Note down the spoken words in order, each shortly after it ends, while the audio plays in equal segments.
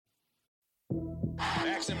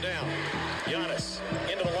Backs him down. Giannis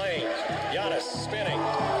into the lane. Giannis spinning.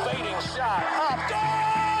 Fading shot. Up.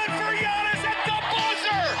 Good for Giannis at the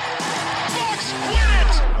buzzer. Bucks win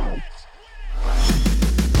it.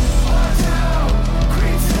 Our town,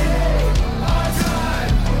 Green City, our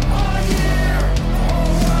time, our year,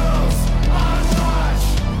 whole world's on watch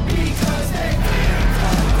because they beat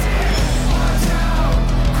the Our town,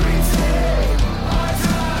 Green City, our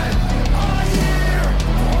time, our year,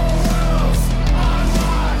 whole world's on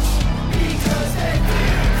watch because they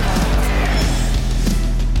beat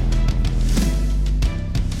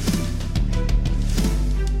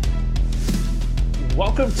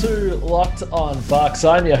Welcome to Locked On Bucks.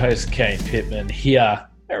 I'm your host, Kane Pittman, here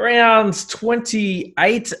around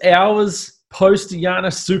 28 hours post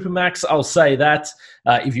Giannis Supermax. I'll say that.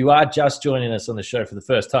 If you are just joining us on the show for the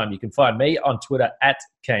first time, you can find me on Twitter at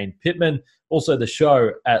Kane Pittman. Also the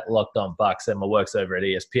show at Locked On Bucks, and my work's over at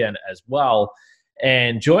ESPN as well.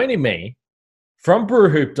 And joining me from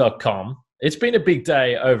brewhoop.com, it's been a big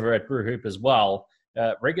day over at Brewhoop as well.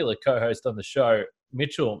 Regular co-host on the show,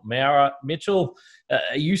 Mitchell Maurer. Mitchell,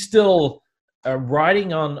 are you still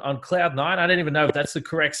riding on cloud nine? I don't even know if that's the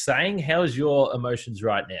correct saying. How's your emotions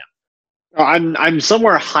right now? I'm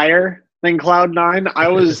somewhere higher than cloud nine. I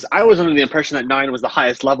was under the impression that 9 was the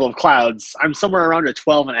highest level of clouds. I'm somewhere around a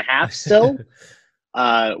 12.5 still.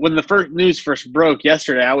 When the first news first broke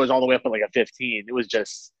yesterday, I was all the way up at like a 15. It was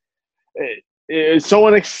just it was so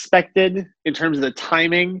unexpected in terms of the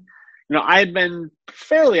timing. You know, I had been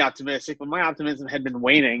fairly optimistic, but my optimism had been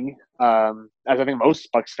waning, as I think most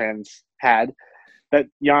Bucks fans had, that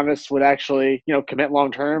Giannis would actually, commit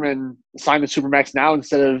long-term and sign the Supermax now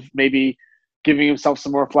instead of maybe giving himself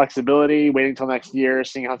some more flexibility, waiting until next year,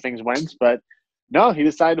 seeing how things went. But no, he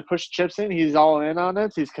decided to push chips in. He's all in on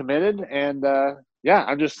it. He's committed. And,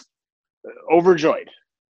 I'm just overjoyed.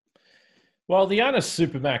 Well, the Giannis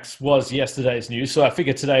Supermax was yesterday's news, so I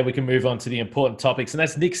figured today we can move on to the important topics. And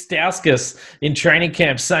that's Nick Stauskas in training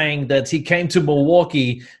camp saying that he came to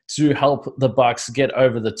Milwaukee to help the Bucks get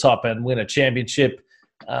over the top and win a championship.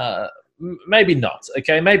 Maybe not.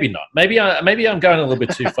 Okay, maybe not. Maybe I'm going a little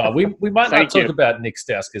bit too far. We might not talk about Nick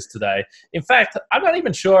Stauskas today. In fact, I'm not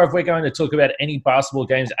even sure if we're going to talk about any basketball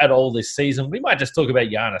games at all this season. We might just talk about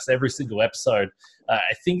Giannis every single episode.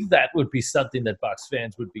 I think that would be something that Bucks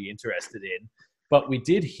fans would be interested in. But we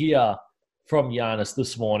did hear from Giannis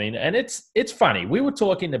this morning, and it's funny. We were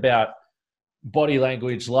talking about body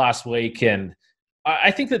language last week, and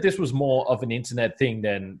I think that this was more of an internet thing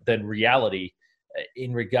than reality,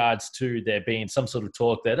 in regards to there being some sort of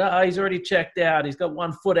talk that, he's already checked out, he's got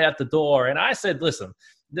 1 foot out the door. And I said, listen,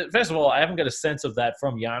 first of all, I haven't got a sense of that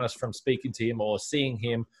from Giannis, from speaking to him or seeing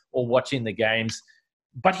him or watching the games.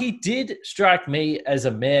 But he did strike me as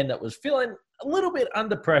a man that was feeling a little bit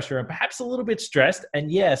under pressure and perhaps a little bit stressed.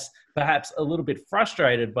 And yes, perhaps a little bit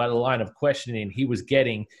frustrated by the line of questioning he was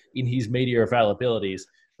getting in his media availabilities.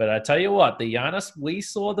 But I tell you what, the Giannis we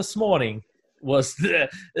saw this morning was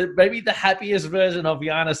maybe the happiest version of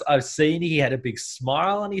Giannis I've seen. He had a big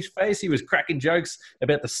smile on his face. He was cracking jokes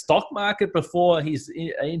about the stock market before his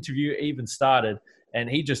interview even started. And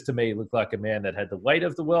he just, to me, looked like a man that had the weight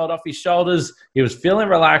of the world off his shoulders. He was feeling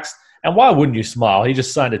relaxed. And why wouldn't you smile? He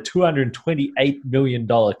just signed a $228 million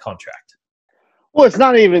contract. Well, it's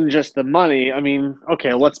not even just the money. I mean,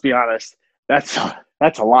 okay, let's be honest. That's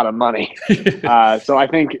a lot of money. So I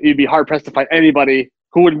think you'd be hard-pressed to find anybody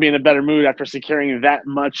who wouldn't be in a better mood after securing that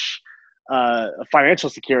much financial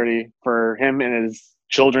security for him and his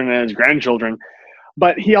children and his grandchildren.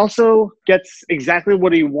 But he also gets exactly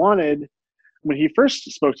what he wanted when he first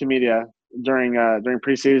spoke to media during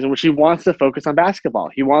preseason, which he wants to focus on basketball.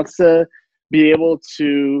 He wants to be able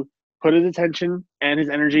to put his attention and his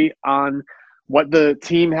energy on what the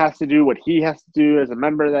team has to do, what he has to do as a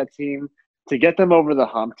member of that team, to get them over the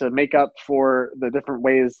hump, to make up for the different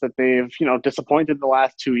ways that they've, disappointed the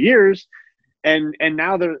last 2 years. And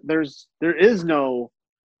now there is no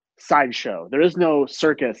sideshow. There is no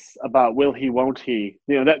circus about will he, won't he.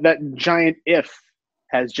 That giant if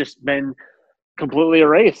has just been completely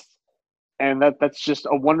erased. And that's just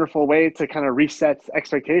a wonderful way to kind of reset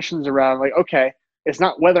expectations around, like, okay, it's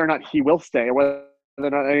not whether or not he will stay or whether or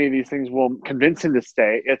not any of these things will convince him to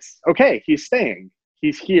stay. It's, okay, he's staying.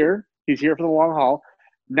 He's here. He's here for the long haul.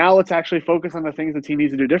 Now let's actually focus on the things the team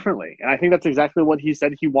needs to do differently. And I think that's exactly what he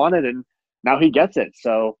said he wanted, and now he gets it.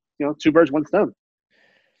 So, 2 birds, 1 stone.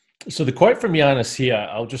 So the quote from Giannis here,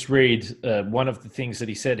 I'll just read one of the things that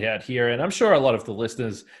he said out here. And I'm sure a lot of the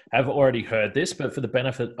listeners have already heard this, but for the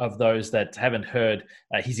benefit of those that haven't heard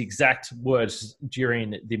his exact words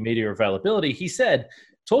during the media availability, he said,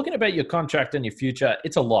 talking about your contract and your future,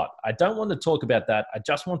 it's a lot. I don't want to talk about that. I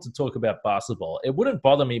just want to talk about basketball. It wouldn't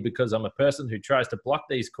bother me because I'm a person who tries to block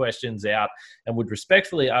these questions out and would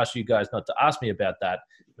respectfully ask you guys not to ask me about that.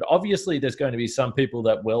 But obviously, there's going to be some people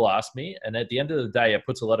that will ask me. And at the end of the day, it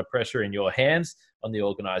puts a lot of pressure in your hands, on the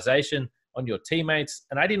organization, on your teammates.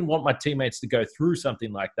 And I didn't want my teammates to go through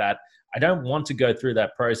something like that. I don't want to go through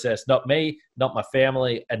that process. Not me, not my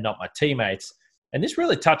family, and not my teammates. And this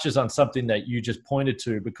really touches on something that you just pointed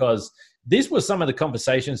to, because these were some of the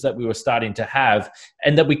conversations that we were starting to have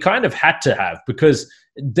and that we kind of had to have, because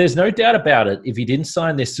there's no doubt about it, if he didn't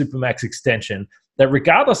sign this Supermax extension, that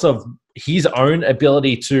regardless of his own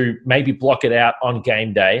ability to maybe block it out on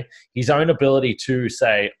game day, his own ability to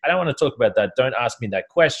say, I don't want to talk about that, don't ask me that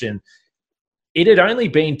question, it had only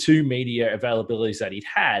been 2 media availabilities that he'd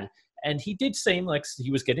had, and he did seem like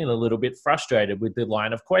he was getting a little bit frustrated with the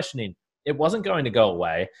line of questioning. It wasn't going to go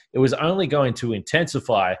away. It was only going to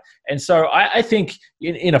intensify. And so I think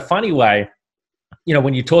in a funny way, you know,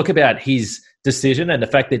 when you talk about his decision and the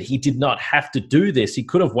fact that he did not have to do this, he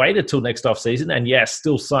could have waited till next offseason and, yes,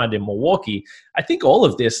 still signed in Milwaukee. I think all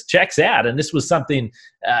of this checks out. And this was something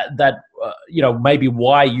that, you know, maybe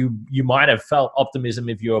why you might have felt optimism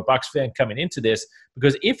if you're a Bucks fan coming into this,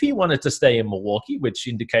 because if he wanted to stay in Milwaukee, which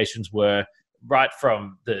indications were right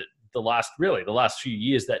from the last few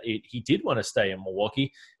years that he did want to stay in Milwaukee,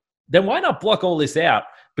 then why not block all this out?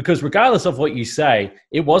 Because regardless of what you say,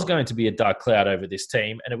 it was going to be a dark cloud over this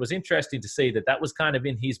team. And it was interesting to see that was kind of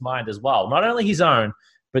in his mind as well. Not only his own,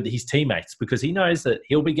 but his teammates, because he knows that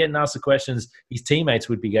he'll be getting asked the questions. His teammates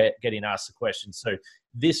would be getting asked the questions. So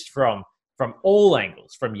this from all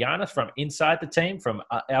angles, from Giannis, from inside the team, from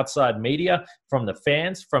outside media, from the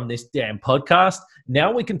fans, from this damn podcast.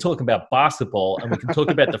 Now we can talk about basketball and we can talk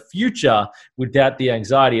about the future without the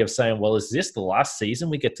anxiety of saying, well, is this the last season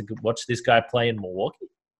we get to watch this guy play in Milwaukee?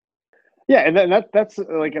 Yeah, and that's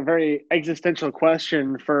like a very existential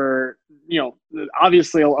question for, you know,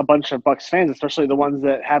 obviously a bunch of Bucks fans, especially the ones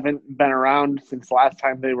that haven't been around since the last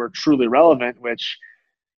time they were truly relevant, which,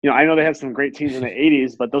 you know, I know they had some great teams in the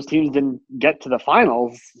 80s, but those teams didn't get to the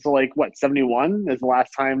finals. So, like, 71 is the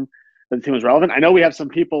last time that the team was relevant. I know we have some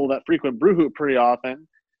people that frequent Brew Hoop pretty often,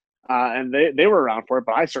 and they were around for it,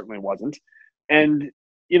 but I certainly wasn't. And,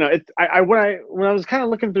 you know, when I was kind of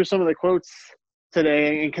looking through some of the quotes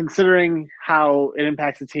today and considering how it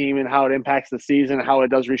impacts the team and how it impacts the season, how it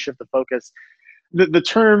does reshift the focus, the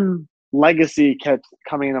term legacy kept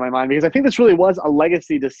coming into my mind, because I think this really was a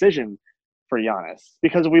legacy decision for Giannis,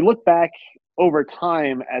 because if we look back over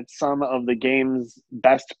time at some of the game's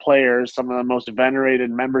best players, some of the most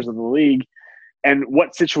venerated members of the league, and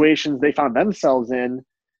what situations they found themselves in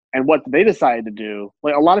and what they decided to do.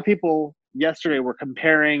 Like, a lot of people yesterday were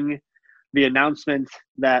comparing the announcement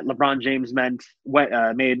that LeBron James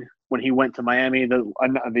made when he went to Miami,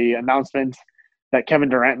 the announcement that Kevin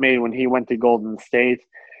Durant made when he went to Golden State,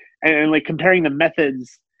 and like comparing the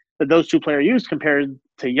methods that those two players used compared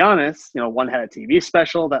to Giannis. You know, one had a TV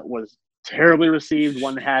special that was terribly received.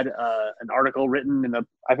 One had an article written in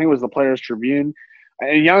I think it was the Players Tribune,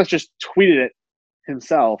 and Giannis just tweeted it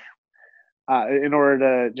himself in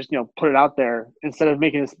order to just, you know, put it out there instead of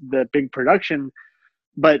making the big production.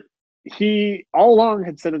 But he all along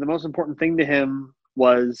had said that the most important thing to him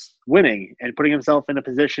was winning and putting himself in a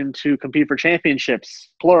position to compete for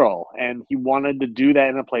championships, plural. And he wanted to do that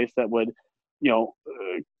in a place that would, you know,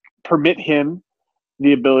 permit him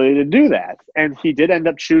the ability to do that. And he did end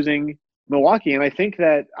up choosing Milwaukee. And I think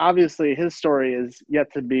that obviously his story is yet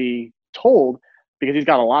to be told, because he's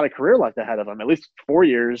got a lot of career left ahead of him, at least 4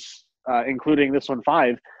 years, including this one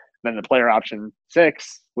 5, then the player option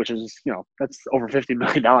 6, which is, you know, that's over $50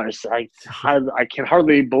 million. I can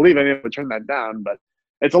hardly believe anyone would turn that down, but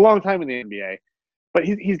it's a long time in the NBA. But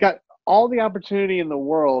he's got all the opportunity in the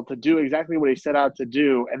world to do exactly what he set out to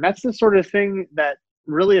do. And that's the sort of thing that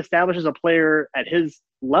really establishes a player at his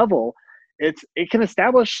level. It can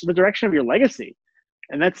establish the direction of your legacy.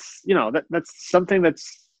 And that's, you know, that's something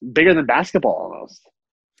that's bigger than basketball almost.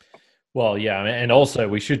 Well, yeah, and also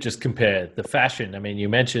we should just compare the fashion. I mean, you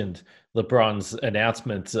mentioned LeBron's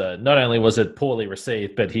announcement. Not only was it poorly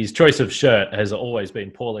received, but his choice of shirt has always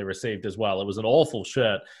been poorly received as well. It was an awful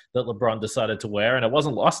shirt that LeBron decided to wear, and it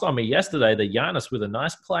wasn't lost on me yesterday that Giannis, with a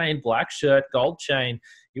nice plain black shirt, gold chain,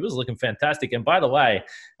 he was looking fantastic. And by the way,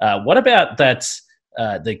 what about that?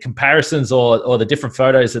 The comparisons or the different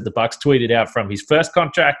photos that the Bucks tweeted out from his first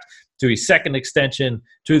contract to his second extension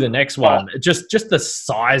to the next one. Just the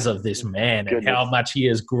size of this man and how much he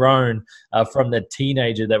has grown from the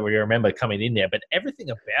teenager that we remember coming in there. But everything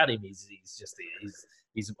about him is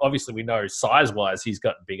He's obviously, we know size-wise he's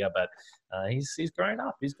gotten bigger, but he's grown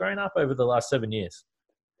up. He's grown up over the last 7 years.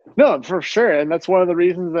 No, for sure. And that's one of the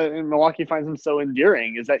reasons that Milwaukee finds him so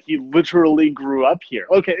endearing is that he literally grew up here.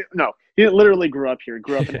 Okay, no, he didn't literally grew up here. He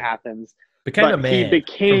grew up in Athens. Became a man. He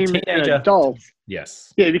became an adult.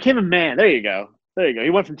 Yes. Yeah, he became a man. There you go. He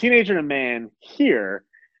went from teenager to man here,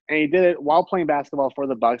 and he did it while playing basketball for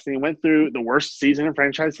the Bucks. And he went through the worst season in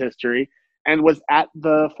franchise history and was at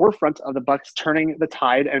the forefront of the Bucks turning the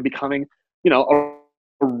tide and becoming, a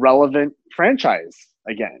relevant franchise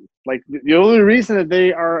again. Like, the only reason that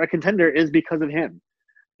they are a contender is because of him.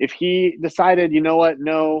 If he decided,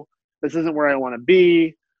 no, this isn't where I want to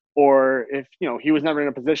be, or if, he was never in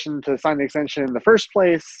a position to sign the extension in the first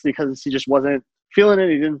place because he just wasn't feeling it,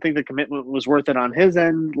 he didn't think the commitment was worth it on his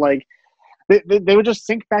end, like, they would just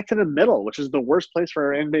sink back to the middle, which is the worst place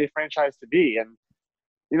for an NBA franchise to be. And,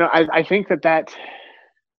 I think that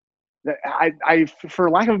I, for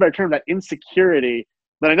lack of a better term, that insecurity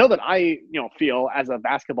that I know that I, feel as a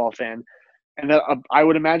basketball fan, and that I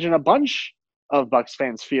would imagine a bunch of Bucks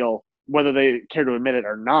fans feel, whether they care to admit it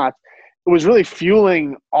or not, it was really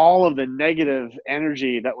fueling all of the negative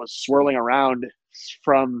energy that was swirling around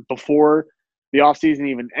from before the offseason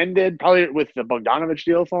even ended, probably with the Bogdanovich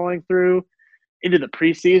deal falling through, into the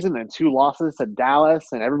preseason and 2 losses to Dallas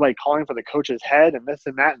and everybody calling for the coach's head and this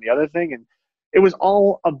and that and the other thing. And it was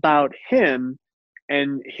all about him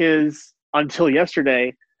and his, until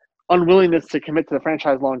yesterday, unwillingness to commit to the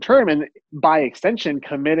franchise long term, and by extension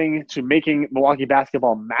committing to making Milwaukee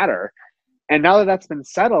basketball matter. And now that that's been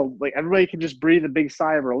settled, like, everybody can just breathe a big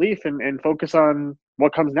sigh of relief and focus on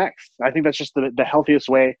what comes next. I think that's just the healthiest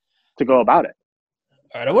way to go about it.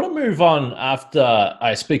 All right, I want to move on after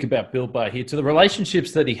I speak about Built Bar here to the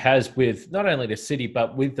relationships that he has with not only the city,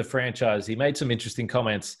 but with the franchise. He made some interesting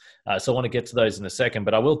comments, so I want to get to those in a second.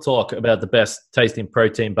 But I will talk about the best tasting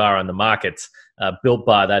protein bar on the market, Built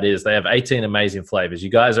Bar, that is. They have 18 amazing flavors. You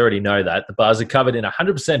guys already know that. The bars are covered in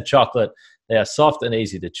 100% chocolate. They are soft and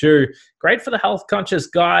easy to chew. Great for the health-conscious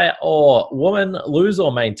guy or woman, lose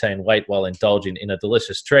or maintain weight while indulging in a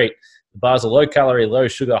delicious treat. The bars are low-calorie,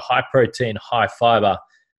 low-sugar, high-protein, high-fiber,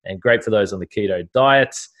 and great for those on the keto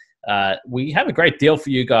diet. We have a great deal for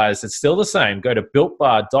you guys. It's still the same. Go to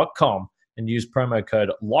BuiltBar.com and use promo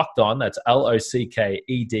code LOCKEDON. That's LOCKEDON.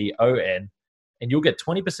 And you'll get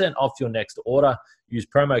 20% off your next order. Use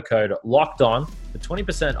promo code LOCKEDON for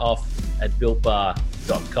 20% off at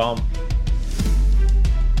BuiltBar.com.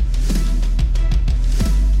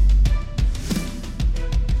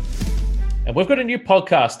 And we've got a new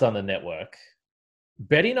podcast on the network.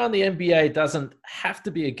 Betting on the NBA doesn't have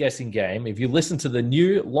to be a guessing game. If you listen to the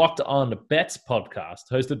new Locked On Bets podcast,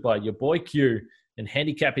 hosted by your boy Q and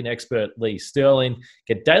handicapping expert Lee Sterling,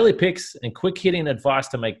 get daily picks and quick-hitting advice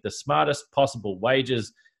to make the smartest possible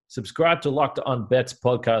wagers. Subscribe to Locked On Bets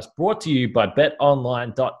podcast, brought to you by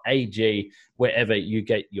betonline.ag, wherever you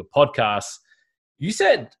get your podcasts. You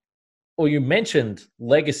said, or you mentioned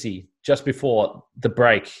legacy just before the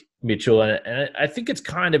break, Mitchell, and I think it's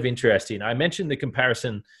kind of interesting. I mentioned the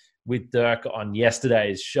comparison with Dirk on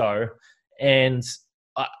yesterday's show, and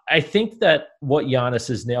I think that what Giannis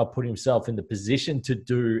has now put himself in the position to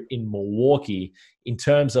do in Milwaukee, in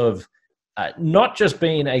terms of not just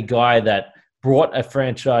being a guy that brought a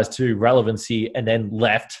franchise to relevancy and then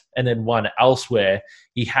left and then won elsewhere,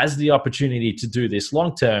 he has the opportunity to do this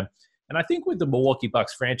long term. And I think with the Milwaukee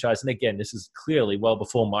Bucks franchise, and again, this is clearly well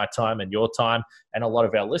before my time and your time and a lot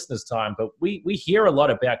of our listeners' time, but we hear a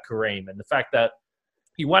lot about Kareem and the fact that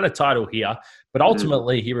he won a title here, but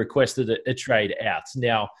ultimately he requested a trade out.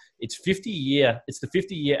 Now, it's the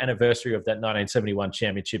 50-year anniversary of that 1971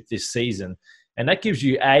 championship this season, and that gives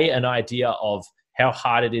you, an idea of how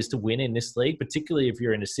hard it is to win in this league, particularly if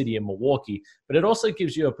you're in a city in Milwaukee. But it also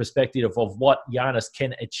gives you a perspective of what Giannis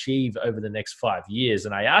can achieve over the next 5 years.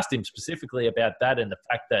 And I asked him specifically about that and the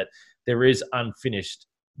fact that there is unfinished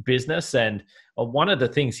business. And one of the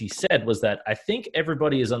things he said was that I think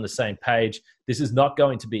everybody is on the same page. This is not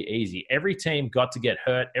going to be easy. Every team got to get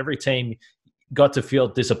hurt. Every team got to feel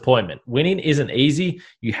disappointment. Winning isn't easy.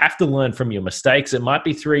 You have to learn from your mistakes. It might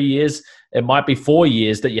be 3 years. It might be 4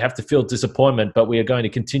 years that you have to feel disappointment, but we are going to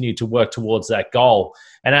continue to work towards that goal.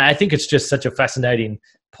 And I think it's just such a fascinating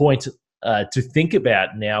point to think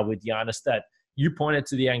about now with Giannis, that you pointed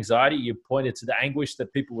to the anxiety, you pointed to the anguish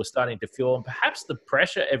that people were starting to feel, and perhaps the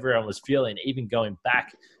pressure everyone was feeling, even going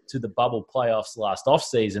back to the bubble playoffs last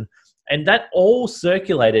offseason. And that all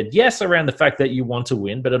circulated, yes, around the fact that you want to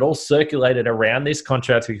win, but it all circulated around this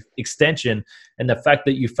contract extension and the fact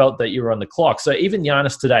that you felt that you were on the clock. So even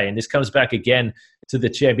Giannis today, and this comes back again to the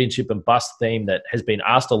championship and bust theme that has been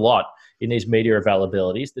asked a lot, in these media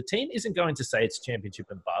availabilities. The team isn't going to say it's championship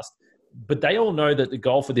and bust, but they all know that the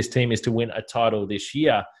goal for this team is to win a title this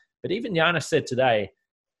year. But even Giannis said today,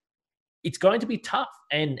 it's going to be tough,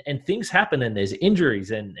 and things happen, and there's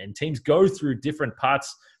injuries, and teams go through different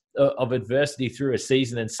parts of adversity through a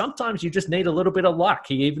season, and sometimes you just need a little bit of luck.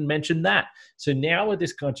 He even mentioned that. So now with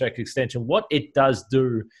this contract extension, what it does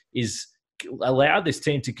do is allow this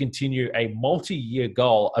team to continue a multi-year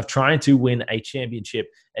goal of trying to win a championship,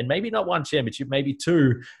 and maybe not one championship, maybe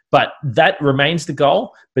two, but that remains the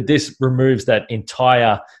goal. But this removes that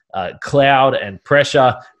entire cloud and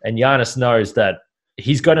pressure, and Giannis knows that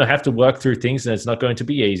he's going to have to work through things, and it's not going to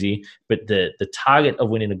be easy. But the target of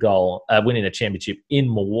winning a championship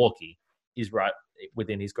in Milwaukee is right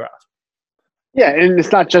within his grasp. Yeah, and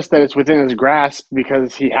it's not just that it's within his grasp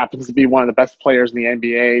because he happens to be one of the best players in the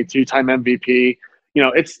NBA, 2-time MVP.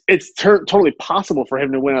 It's totally possible for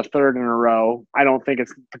him to win a third in a row. I don't think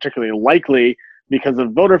it's particularly likely because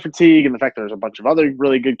of voter fatigue and the fact that there's a bunch of other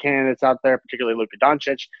really good candidates out there, particularly Luka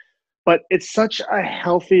Doncic. But it's such a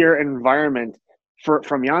healthier environment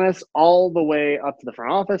from Giannis all the way up to the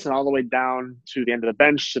front office and all the way down to the end of the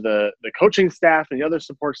bench to the coaching staff and the other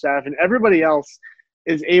support staff, and everybody else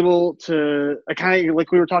is able to kind of,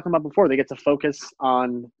 like we were talking about before, they get to focus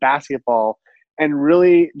on basketball and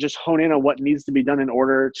really just hone in on what needs to be done in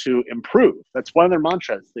order to improve. That's one of their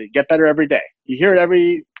mantras. They get better every day. You hear it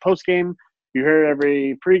every post-game, you hear it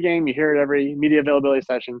every pre-game, you hear it every media availability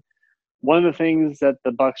session. One of the things that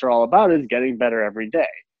the Bucks are all about is getting better every day.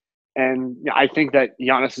 And I think that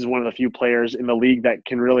Giannis is one of the few players in the league that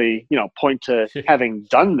can really, point to having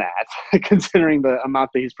done that, considering the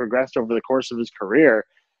amount that he's progressed over the course of his career.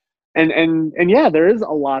 And yeah, there is a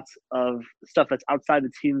lot of stuff that's outside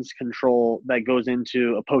the team's control that goes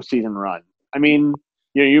into a postseason run. I mean,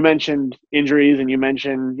 you mentioned injuries, and you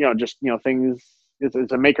mentioned, things.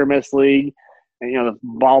 It's a make or miss league, and the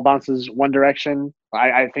ball bounces one direction.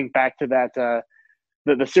 I think back to that.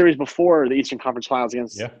 The series before the Eastern Conference Finals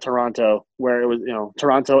against Toronto, where it was,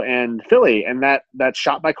 Toronto and Philly, and that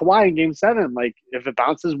shot by Kawhi in Game 7, like if it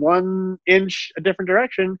bounces 1 inch a different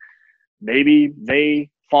direction, maybe they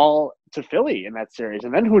fall to Philly in that series,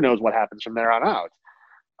 and then who knows what happens from there on out.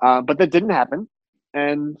 But that didn't happen,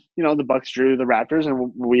 and the Bucks drew the Raptors,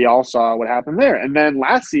 and we all saw what happened there. And then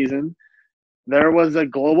last season, there was a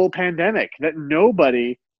global pandemic that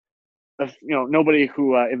nobody who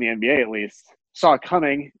in the NBA at least saw it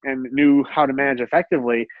coming and knew how to manage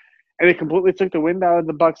effectively, and it completely took the wind out of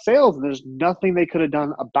the Bucks' sails, and there's nothing they could have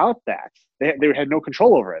done about that. They had no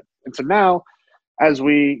control over it. And so now, as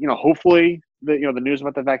we, hopefully the news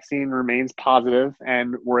about the vaccine remains positive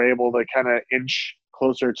and we're able to kind of inch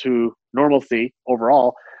closer to normalcy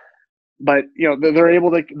overall, but they're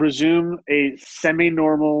able to resume a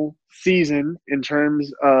semi-normal season in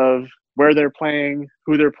terms of where they're playing,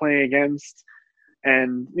 who they're playing against.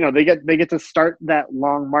 And they get to start that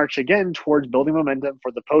long march again towards building momentum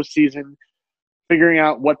for the postseason, figuring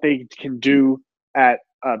out what they can do at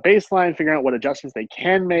baseline, figuring out what adjustments they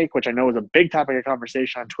can make, which I know was a big topic of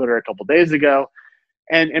conversation on Twitter a couple days ago,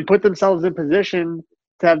 and put themselves in position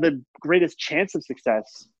to have the greatest chance of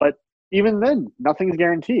success. But even then, nothing's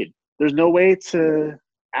guaranteed. There's no way to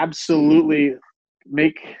absolutely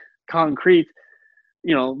make concrete,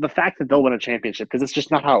 the fact that they'll win a championship, because it's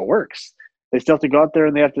just not how it works. They still have to go out there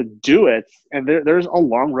and they have to do it, and there's a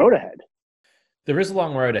long road ahead. There is a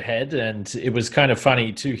long road ahead, and it was kind of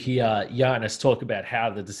funny to hear Giannis talk about how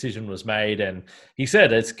the decision was made. And he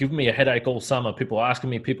said, it's given me a headache all summer. People asking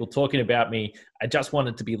me, people talking about me. I just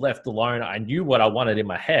wanted to be left alone. I knew what I wanted in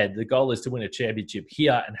my head. The goal is to win a championship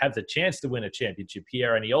here and have the chance to win a championship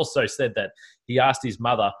here. And he also said that he asked his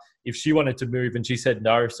mother if she wanted to move, and she said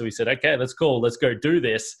no. So he said, okay, that's cool. Let's go do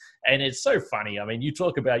this. And it's so funny. I mean, you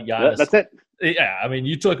talk about Giannis. That's it. Yeah, I mean,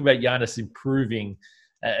 you talk about Giannis improving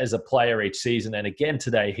as a player each season. And again,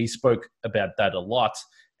 today, he spoke about that a lot.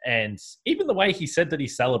 And even the way he said that he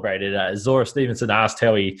celebrated, Zora Stevenson asked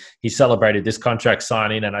how he celebrated this contract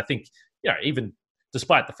signing. And I think, even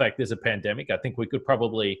despite the fact there's a pandemic, I think we could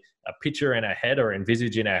probably picture in our head or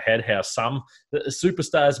envisage in our head how some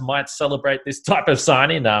superstars might celebrate this type of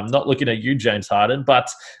signing. I'm not looking at you, James Harden,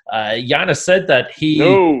 but Giannis said that he...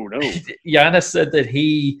 No. Giannis said that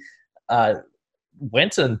he...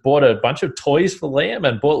 went and bought a bunch of toys for Liam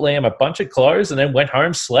and bought Liam a bunch of clothes, and then went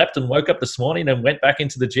home, slept, and woke up this morning and went back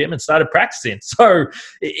into the gym and started practicing. So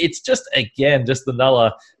it's just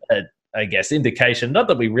another, indication, not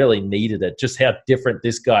that we really needed it, just how different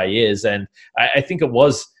this guy is. And I think it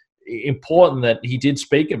was important that he did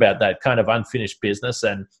speak about that kind of unfinished business.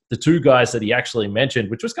 And the two guys that he actually mentioned,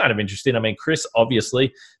 which was kind of interesting. I mean, Chris,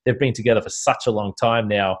 obviously, they've been together for such a long time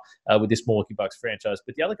now with this Milwaukee Bucks franchise.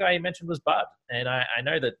 But the other guy he mentioned was Bud. And I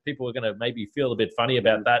know that people are going to maybe feel a bit funny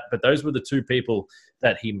about that, but those were the two people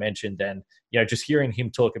that he mentioned. And, just hearing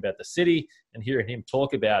him talk about the city and hearing him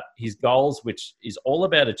talk about his goals, which is all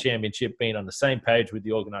about a championship, being on the same page with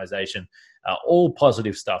the organization, all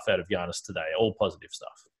positive stuff out of Giannis today, all positive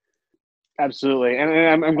stuff. Absolutely,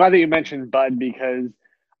 and I'm glad that you mentioned Bud, because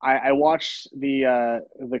I watched the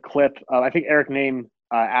clip. I think Eric Name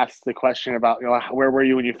asked the question about where were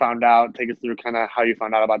you when you found out. Take us through kind of how you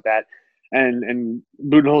found out about that, and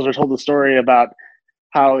Budenholzer told the story about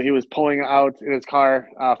how he was pulling out in his car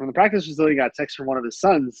from the practice facility, got a text from one of his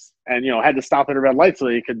sons, and had to stop at a red light so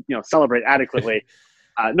that he could celebrate adequately.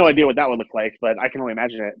 No idea what that would look like, but I can only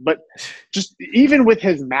imagine it. But just even with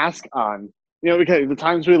his mask on. Because the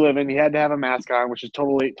times we live in, he had to have a mask on, which is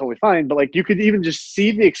totally fine. But you could even just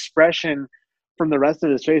see the expression from the rest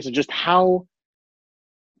of his face of just how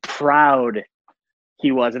proud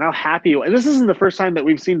he was and how happy he was. And this isn't the first time that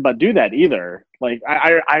we've seen Bud do that either.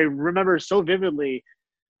 I remember so vividly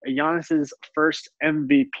Giannis's first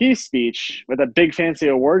MVP speech with a big fancy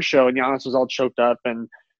award show, and Giannis was all choked up and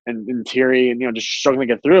teary and just struggling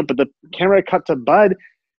to get through it. But the camera cut to Bud,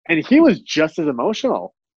 and he was just as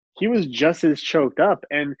emotional. He was just as choked up.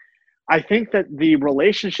 And I think that the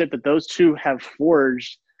relationship that those two have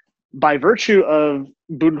forged by virtue of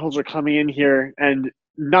Budenholzer coming in here and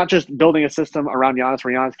not just building a system around Giannis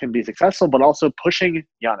where Giannis can be successful, but also pushing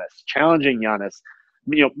Giannis, challenging Giannis,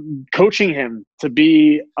 coaching him to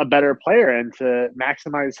be a better player and to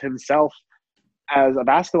maximize himself as a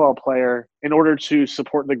basketball player in order to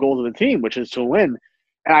support the goals of the team, which is to win.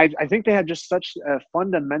 And I think they have just such a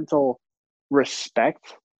fundamental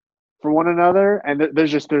respect for one another, and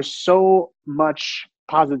there's so much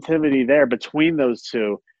positivity there between those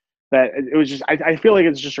two that it was just I feel like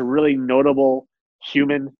it's just a really notable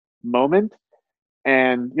human moment.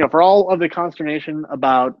 And for all of the consternation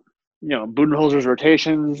about Budenholzer's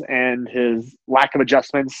rotations and his lack of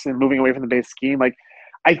adjustments and moving away from the base scheme,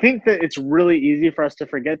 I think that it's really easy for us to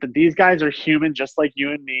forget that these guys are human, just like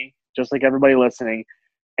you and me, just like everybody listening,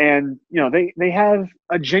 and they have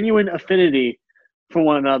a genuine affinity for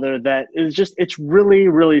one another that is it's really,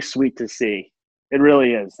 really sweet to see. It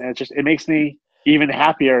really is. And it makes me even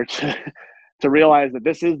happier to realize that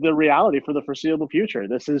this is the reality for the foreseeable future.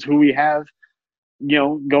 This is who we have,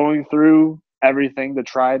 going through everything to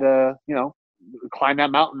try to, climb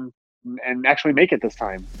that mountain and actually make it this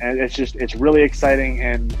time. And it's really exciting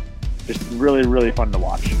and just really, really fun to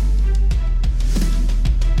watch.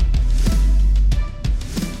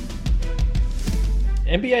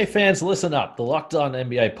 NBA fans, listen up. The Locked On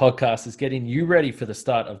NBA podcast is getting you ready for the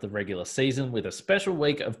start of the regular season with a special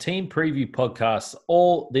week of team preview podcasts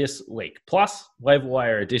all this week. Plus, waiver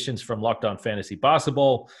wire additions from Locked On Fantasy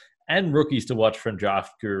Basketball and rookies to watch from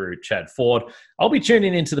draft guru Chad Ford. I'll be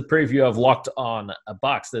tuning into the preview of Locked On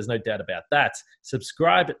Bucks. There's no doubt about that.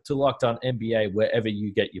 Subscribe to Locked On NBA wherever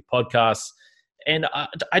you get your podcasts. And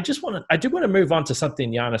I do want to move on to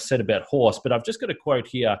something Giannis said about Horst, but I've just got a quote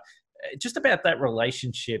here just about that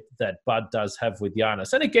relationship that Bud does have with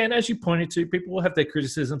Giannis. And again, as you pointed to, people will have their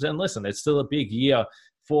criticisms. And listen, it's still a big year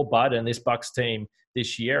for Bud and this Bucks team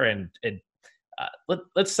this year. And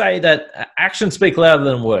let's say that actions speak louder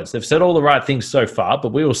than words. They've said all the right things so far,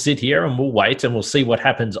 but we will sit here and we'll wait and we'll see what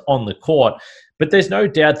happens on the court. But there's no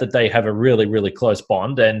doubt that they have a really, really close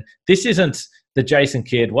bond. And this isn't the Jason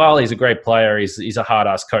Kidd, well, he's a great player, he's a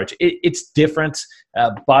hard-ass coach. It's different.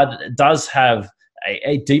 Bud does have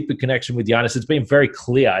a deeper connection with Giannis. It's been very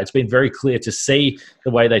clear. It's been very clear to see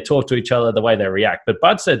the way they talk to each other, the way they react. But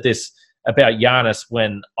Bud said this about Giannis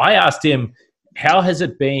when I asked him, how has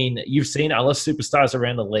it been? You've seen other superstars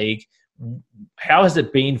around the league. How has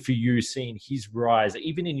it been for you seeing his rise,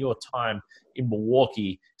 even in your time in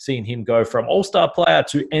Milwaukee, seeing him go from all-star player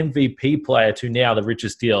to MVP player to now the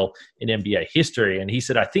richest deal in NBA history? And he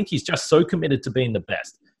said, I think he's just so committed to being the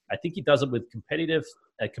best. I think he does it with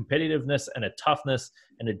competitiveness and a toughness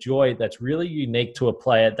and a joy that's really unique to a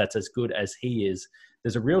player that's as good as he is.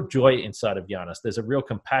 There's a real joy inside of Giannis. There's a real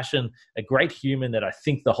compassion, a great human that I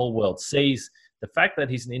think the whole world sees. The fact that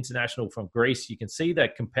he's an international from Greece, you can see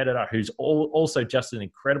that competitor who's also just an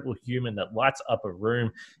incredible human that lights up a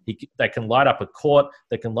room, that can light up a court,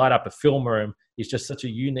 that can light up a film room. He's just such a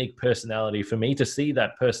unique personality. For me to see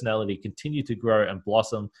that personality continue to grow and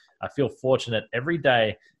blossom, I feel fortunate every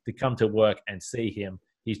day to come to work and see him.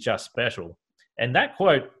 He's just special. And that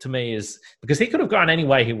quote to me is because he could have gone any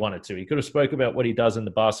way he wanted to. He could have spoke about what he does in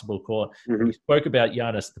the basketball court. Mhm. He spoke about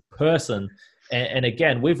Giannis, the person. And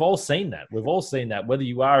again, we've all seen that. We've all seen that. Whether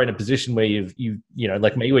you are in a position where you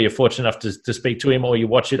like me, where you're fortunate enough to speak to him, or you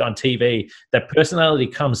watch it on TV, that personality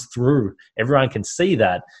comes through. Everyone can see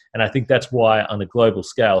that, and I think that's why, on a global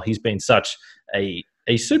scale, he's been such a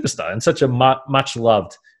superstar and such a much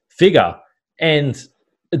loved figure. And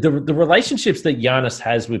the relationships that Giannis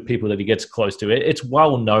has with people that he gets close to, it's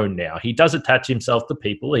well known now. He does attach himself to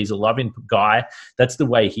people. He's a loving guy. That's the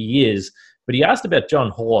way he is. But he asked about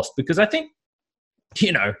John Horst because I think,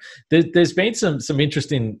 there's been some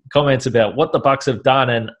interesting comments about what the Bucks have done.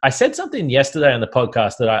 And I said something yesterday on the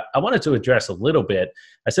podcast that I wanted to address a little bit.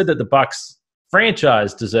 I said that the Bucks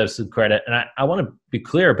franchise deserves some credit. And I want to be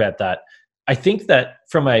clear about that. I think that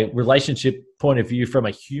from a relationship point of view, from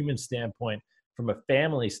a human standpoint, from a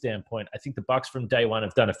family standpoint, I think the Bucks from day one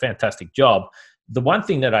have done a fantastic job. The one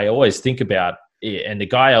thing that I always think about, and the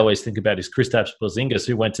guy I always think about, is Kristaps Porzingis,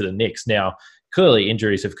 who went to the Knicks. Now, clearly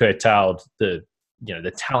injuries have curtailed the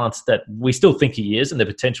talents that we still think he is and the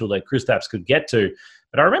potential that Kristaps could get to.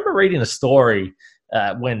 But I remember reading a story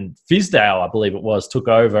when Fizdale, I believe it was, took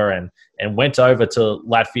over and went over to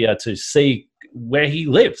Latvia to see where he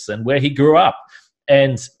lives and where he grew up.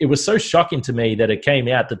 And it was so shocking to me that it came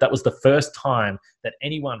out that was the first time that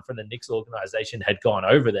anyone from the Knicks organization had gone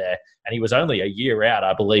over there. And he was only a year out,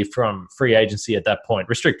 I believe, from free agency at that point,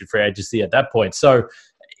 restricted free agency at that point. So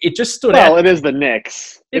it just stood out. Well, it is the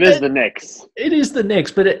Knicks. It is the Knicks. It is the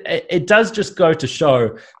Knicks, but it does just go to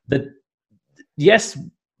show that, yes,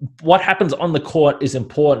 what happens on the court is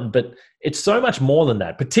important, but it's so much more than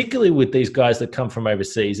that, particularly with these guys that come from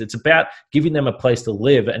overseas. It's about giving them a place to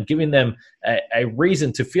live and giving them a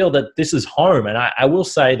reason to feel that this is home. And I will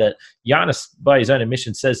say that Giannis, by his own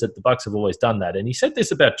admission, says that the Bucks have always done that. And he said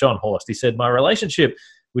this about John Horst. He said, my relationship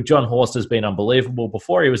with John Horst has been unbelievable.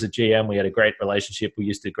 Before he was a GM, we had a great relationship. We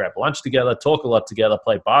used to grab lunch together, talk a lot together,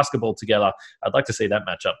 play basketball together. I'd like to see that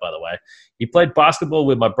matchup, by the way. He played basketball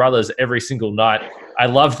with my brothers every single night. I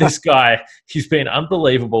love this guy. He's been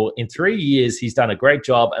unbelievable. In 3 years, he's done a great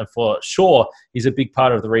job. And for sure, he's a big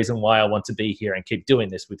part of the reason why I want to be here and keep doing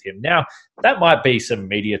this with him. Now, that might be some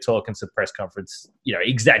media talk and some press conference,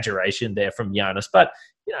 exaggeration there from Giannis. But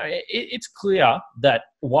it's clear that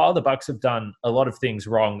while the Bucks have done a lot of things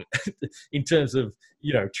wrong in terms of,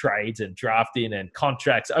 trades and drafting and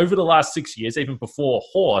contracts over the last 6 years, even before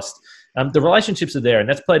Horst, the relationships are there. And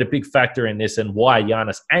that's played a big factor in this and why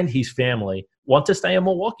Giannis and his family want to stay in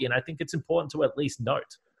Milwaukee. And I think it's important to at least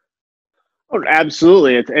note. Oh,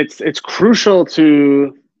 absolutely. It's crucial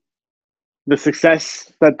to the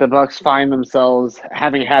success that the Bucks find themselves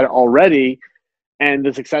having had already, and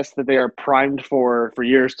the success that they are primed for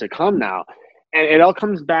years to come now. And it all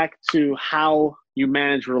comes back to how you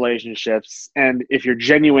manage relationships. And if you're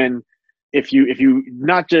genuine, if you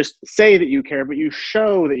not just say that you care, but you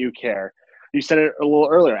show that you care. You said it a little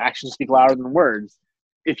earlier, actions speak louder than words.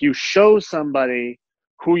 If you show somebody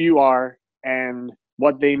who you are and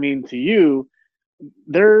what they mean to you,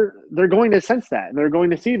 they're going to sense that, and they're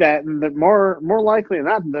going to see that, and they're more likely than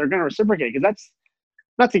not, they're going to reciprocate. Because that's,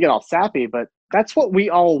 not to get all sappy, but that's what we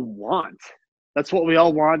all want. That's what we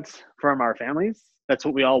all want from our families. That's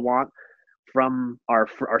what we all want from our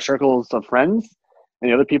circles of friends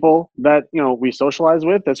and the other people that we socialize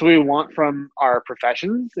with. That's what we want from our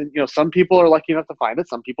professions. And some people are lucky enough to find it,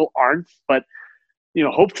 some people aren't. But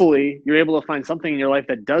hopefully you're able to find something in your life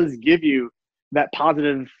that does give you that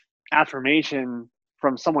positive affirmation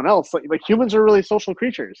from someone else. Like humans are really social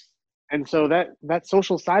creatures, and so that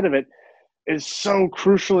social side of it is so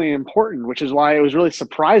crucially important, which is why it was really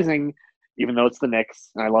surprising, even though it's the Knicks,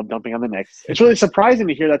 and I love dumping on the Knicks. It's really surprising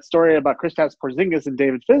to hear that story about Kristaps Porzingis and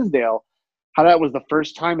David Fizdale, how that was the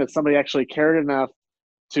first time that somebody actually cared enough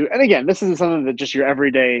to, and again, this isn't something that just your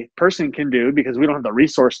everyday person can do because we don't have the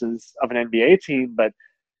resources of an NBA team, but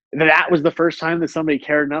that was the first time that somebody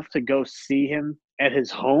cared enough to go see him at his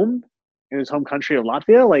home, in his home country of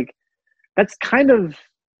Latvia. Like, that's kind of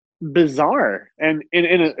bizarre, and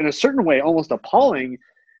in a certain way almost appalling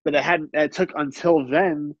that it took until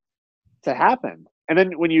then to happen. And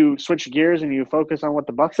then when you switch gears and you focus on what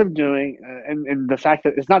the Bucks are doing, and the fact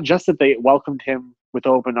that it's not just that they welcomed him with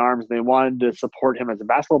open arms, they wanted to support him as a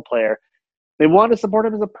basketball player, they wanted to support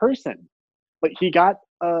him as a person. Like, he got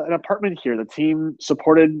an apartment here. The team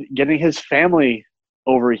supported getting his family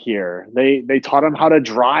over here. They taught him how to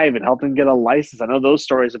drive and helped him get a license. I know those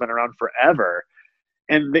stories have been around forever.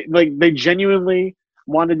 And they genuinely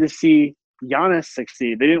wanted to see Giannis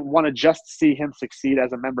succeed. They didn't want to just see him succeed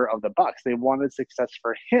as a member of the Bucks. They wanted success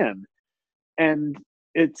for him. And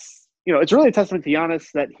it's it's really a testament to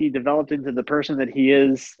Giannis that he developed into the person that he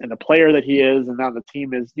is and the player that he is, and now the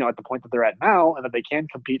team is, at the point that they're at now, and that they can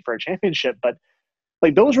compete for a championship. But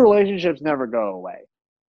like those relationships never go away.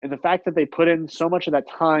 And the fact that they put in so much of that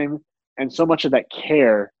time and so much of that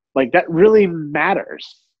care, like that really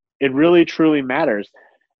matters. It really truly matters.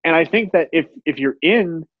 And I think that if you're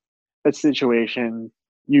in that situation,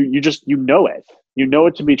 you just know it. You know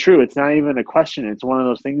it to be true. It's not even a question. It's one of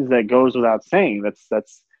those things that goes without saying.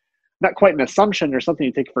 That's not quite an assumption or something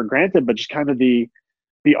you take for granted, but just kind of the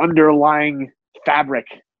underlying fabric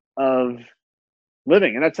of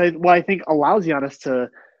living. And that's what I think allows Giannis to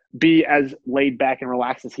be as laid back and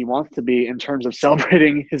relaxed as he wants to be in terms of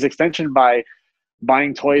celebrating his extension by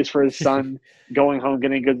buying toys for his son, going home,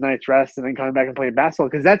 getting a good night's rest, and then coming back and playing basketball,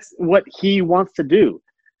 because that's what he wants to do.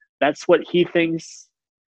 That's what he thinks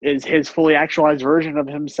is his fully actualized version of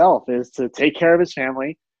himself, is to take care of his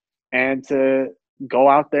family and to go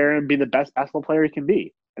out there and be the best basketball player he can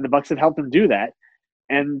be. And the Bucks have helped him do that.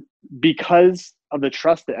 And because of the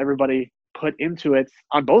trust that everybody put into it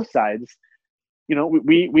on both sides,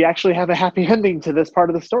 we actually have a happy ending to this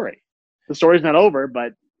part of the story. The story's not over,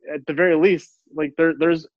 but at the very least, like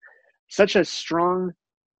there's such a strong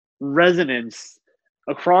resonance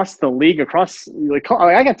across the league, I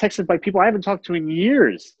got texted by people I haven't talked to in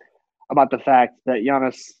years about the fact that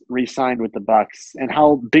Giannis re-signed with the Bucks and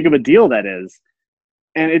how big of a deal that is.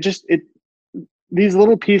 And these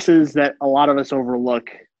little pieces that a lot of us overlook,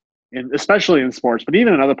 especially in sports, but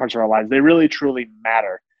even in other parts of our lives, they really truly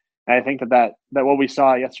matter. And I think that what we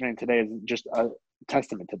saw yesterday and today is just a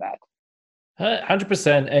testament to that.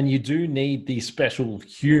 100%, and you do need the special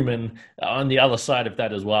human on the other side of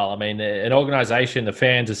that as well. I mean, an organization, the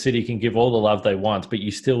fans, the city can give all the love they want, but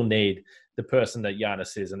you still need the person that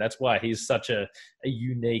Giannis is, and that's why he's such a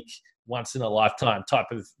unique, once-in-a-lifetime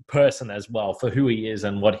type of person as well for who he is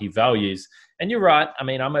and what he values. And you're right. I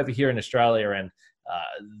mean, I'm over here in Australia, and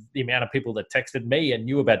the amount of people that texted me and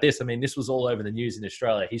knew about this, I mean, this was all over the news in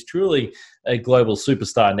Australia. He's truly a global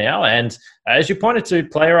superstar now. And as you pointed to,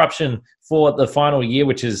 player option for the final year,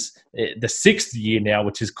 which is the 6th year now,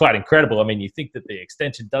 which is quite incredible. I mean, you think that the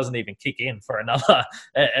extension doesn't even kick in for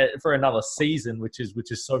another season, which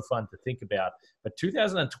is so fun to think about. But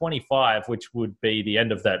 2025, which would be the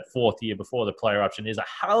end of that 4th year before the player option, is a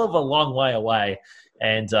hell of a long way away.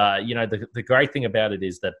 And, the great thing about it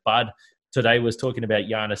is that Bud today was talking about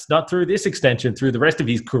Giannis, not through this extension, through the rest of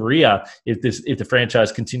his career, if the franchise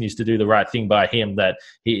continues to do the right thing by him, that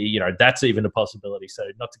that's even a possibility. So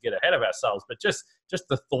not to get ahead of ourselves, but just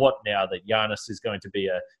the thought now that Giannis is going to be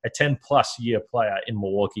a 10-plus year player in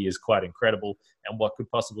Milwaukee is quite incredible, and what could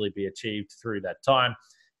possibly be achieved through that time.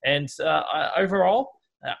 And overall,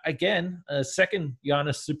 again, a second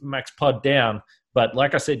Giannis Supermax pod down. But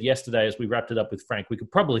like I said yesterday, as we wrapped it up with Frank, we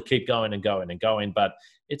could probably keep going and going and going, but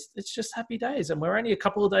it's just happy days. And we're only a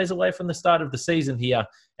couple of days away from the start of the season here.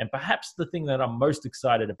 And perhaps the thing that I'm most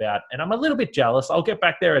excited about, and I'm a little bit jealous, I'll get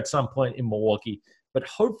back there at some point in Milwaukee, but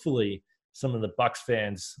hopefully some of the Bucks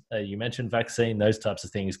fans, you mentioned vaccine, those types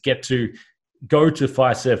of things, get to go to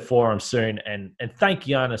Fiserv Forum soon and thank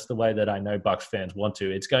Giannis the way that I know Bucks fans want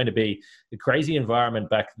to. It's going to be a crazy environment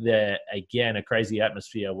back there again, a crazy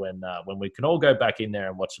atmosphere when we can all go back in there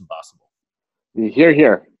and watch some basketball.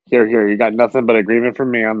 Here. You got nothing but agreement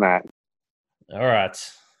from me on that. All right,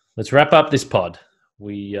 let's wrap up this pod.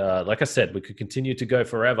 We, like I said, we could continue to go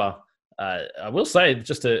forever. I will say,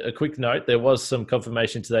 just a quick note, there was some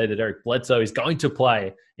confirmation today that Eric Bledsoe is going to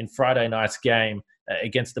play in Friday night's game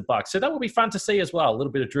against the Bucks. So that will be fun to see as well. A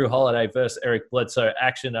little bit of Drew Holiday versus Eric Bledsoe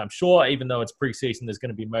action. I'm sure even though it's preseason, there's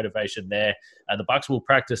going to be motivation there. The Bucks will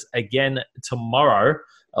practice again tomorrow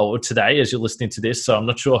or today as you're listening to this. So I'm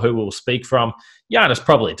not sure who we'll speak from. Giannis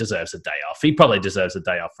probably deserves a day off. He probably deserves a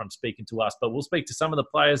day off from speaking to us, but we'll speak to some of the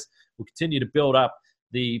players. We'll continue to build up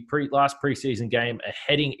the last preseason game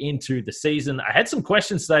heading into the season. I had some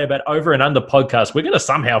questions today about over and under podcasts. We're going to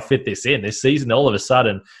somehow fit this in. This season, all of a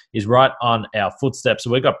sudden, is right on our footsteps.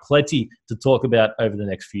 So we've got plenty to talk about over the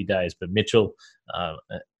next few days. But Mitchell,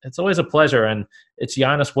 it's always a pleasure. And it's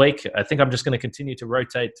Giannis week. I think I'm just going to continue to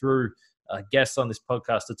rotate through guests on this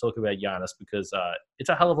podcast to talk about Giannis because it's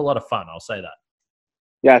a hell of a lot of fun. I'll say that.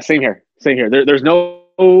 Yeah, same here. There's no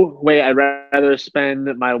way I'd rather spend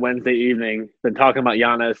my Wednesday evening than talking about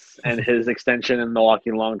Giannis and his extension in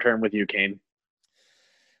Milwaukee long-term with you, Kane.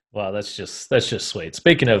 Well, that's just sweet.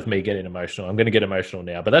 Speaking of me getting emotional, I'm going to get emotional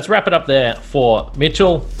now. But let's wrap it up there for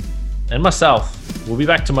Mitchell and myself. We'll be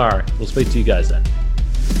back tomorrow. We'll speak to you guys then.